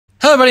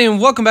Hello everybody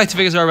and welcome back to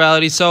Vegas Our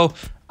Reality. So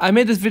I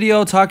made this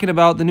video talking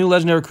about the new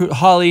legendary recruit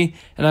Holly,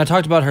 and I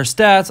talked about her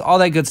stats, all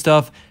that good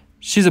stuff.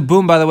 She's a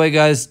boom, by the way,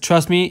 guys.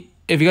 Trust me,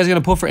 if you guys are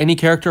going to pull for any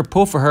character,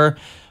 pull for her.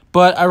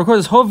 But I recorded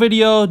this whole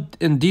video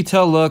in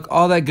detail look,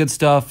 all that good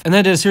stuff, and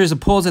then I did a series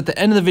of pulls at the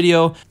end of the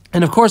video.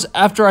 And of course,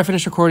 after I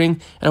finished recording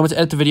and I went to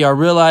edit the video, I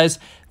realized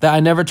that I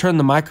never turned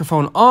the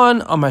microphone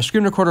on my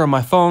screen recorder on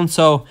my phone.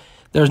 So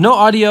there's no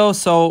audio,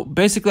 so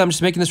basically I'm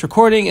just making this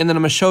recording and then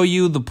I'm going to show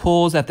you the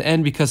pulls at the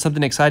end because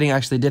something exciting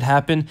actually did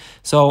happen.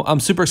 So I'm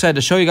super excited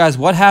to show you guys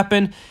what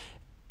happened.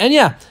 And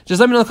yeah,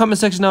 just let me know in the comment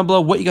section down below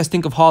what you guys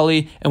think of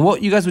Holly and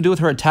what you guys would do with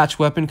her attached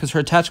weapon, because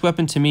her attached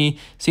weapon to me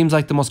seems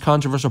like the most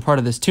controversial part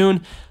of this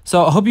tune.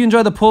 So I hope you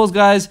enjoy the pulls,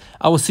 guys.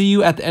 I will see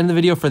you at the end of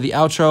the video for the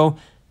outro.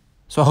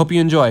 So I hope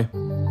you enjoy.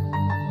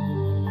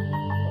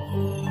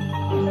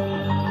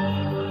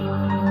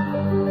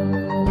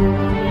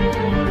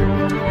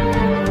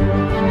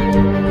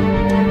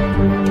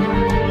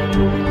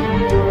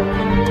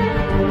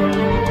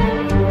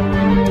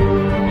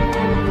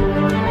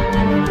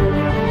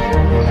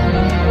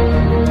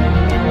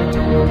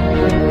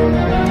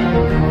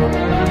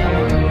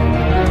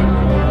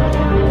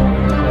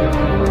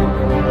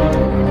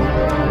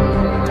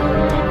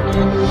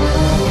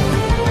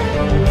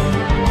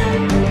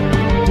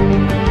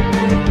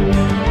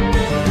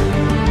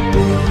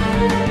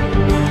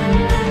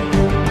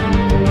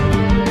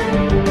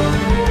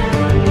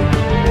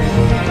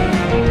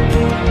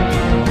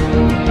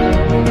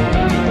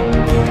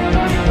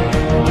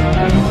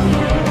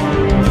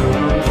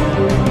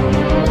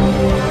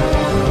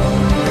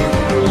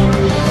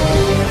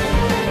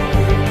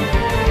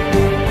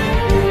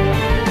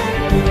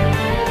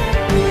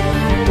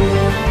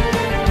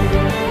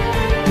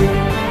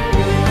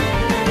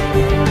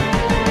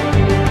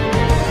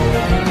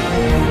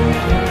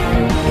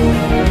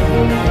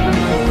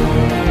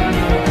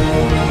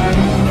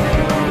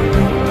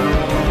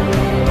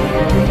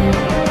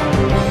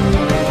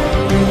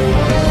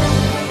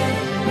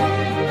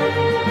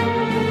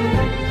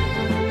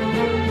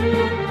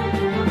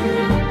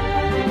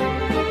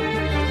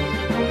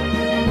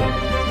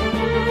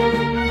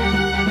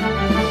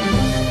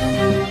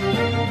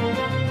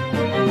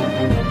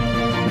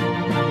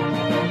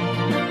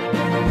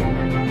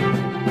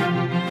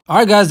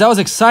 Alright guys, that was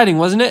exciting,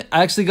 wasn't it?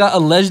 I actually got a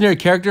legendary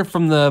character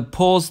from the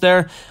polls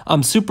there.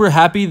 I'm super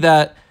happy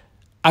that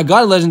I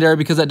got a legendary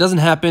because that doesn't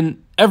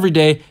happen every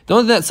day. The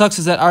only thing that sucks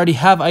is that I already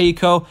have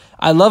Aiko.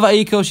 I love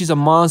Aiko. She's a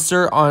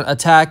monster on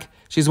attack.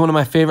 She's one of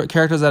my favorite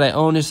characters that I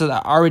own. Just that I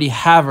already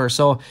have her.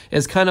 So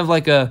it's kind of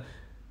like a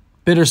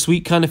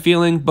bittersweet kind of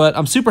feeling, but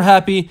I'm super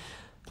happy.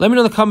 Let me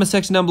know in the comment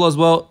section down below as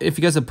well if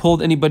you guys have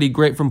pulled anybody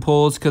great from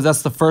pulls, because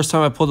that's the first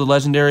time I pulled a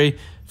legendary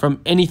from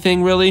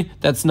anything really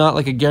that's not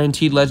like a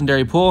guaranteed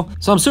legendary pull.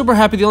 So I'm super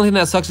happy. The only thing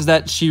that sucks is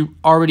that she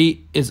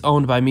already is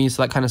owned by me,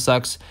 so that kind of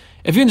sucks.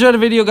 If you enjoyed the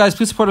video, guys,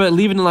 please support it by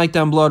leaving a like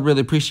down below. I'd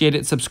really appreciate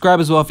it. Subscribe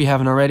as well if you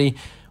haven't already.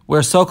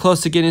 We're so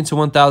close to getting into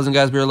 1,000,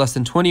 guys. We're less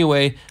than 20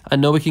 away. I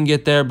know we can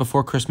get there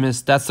before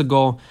Christmas. That's the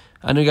goal.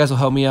 I know you guys will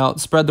help me out.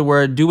 Spread the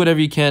word. Do whatever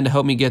you can to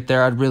help me get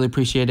there. I'd really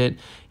appreciate it.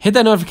 Hit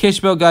that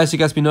notification bell, guys, so you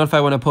guys be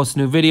notified when I post a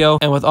new video.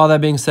 And with all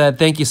that being said,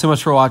 thank you so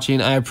much for watching.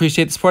 I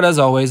appreciate the support as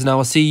always, and I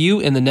will see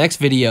you in the next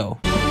video.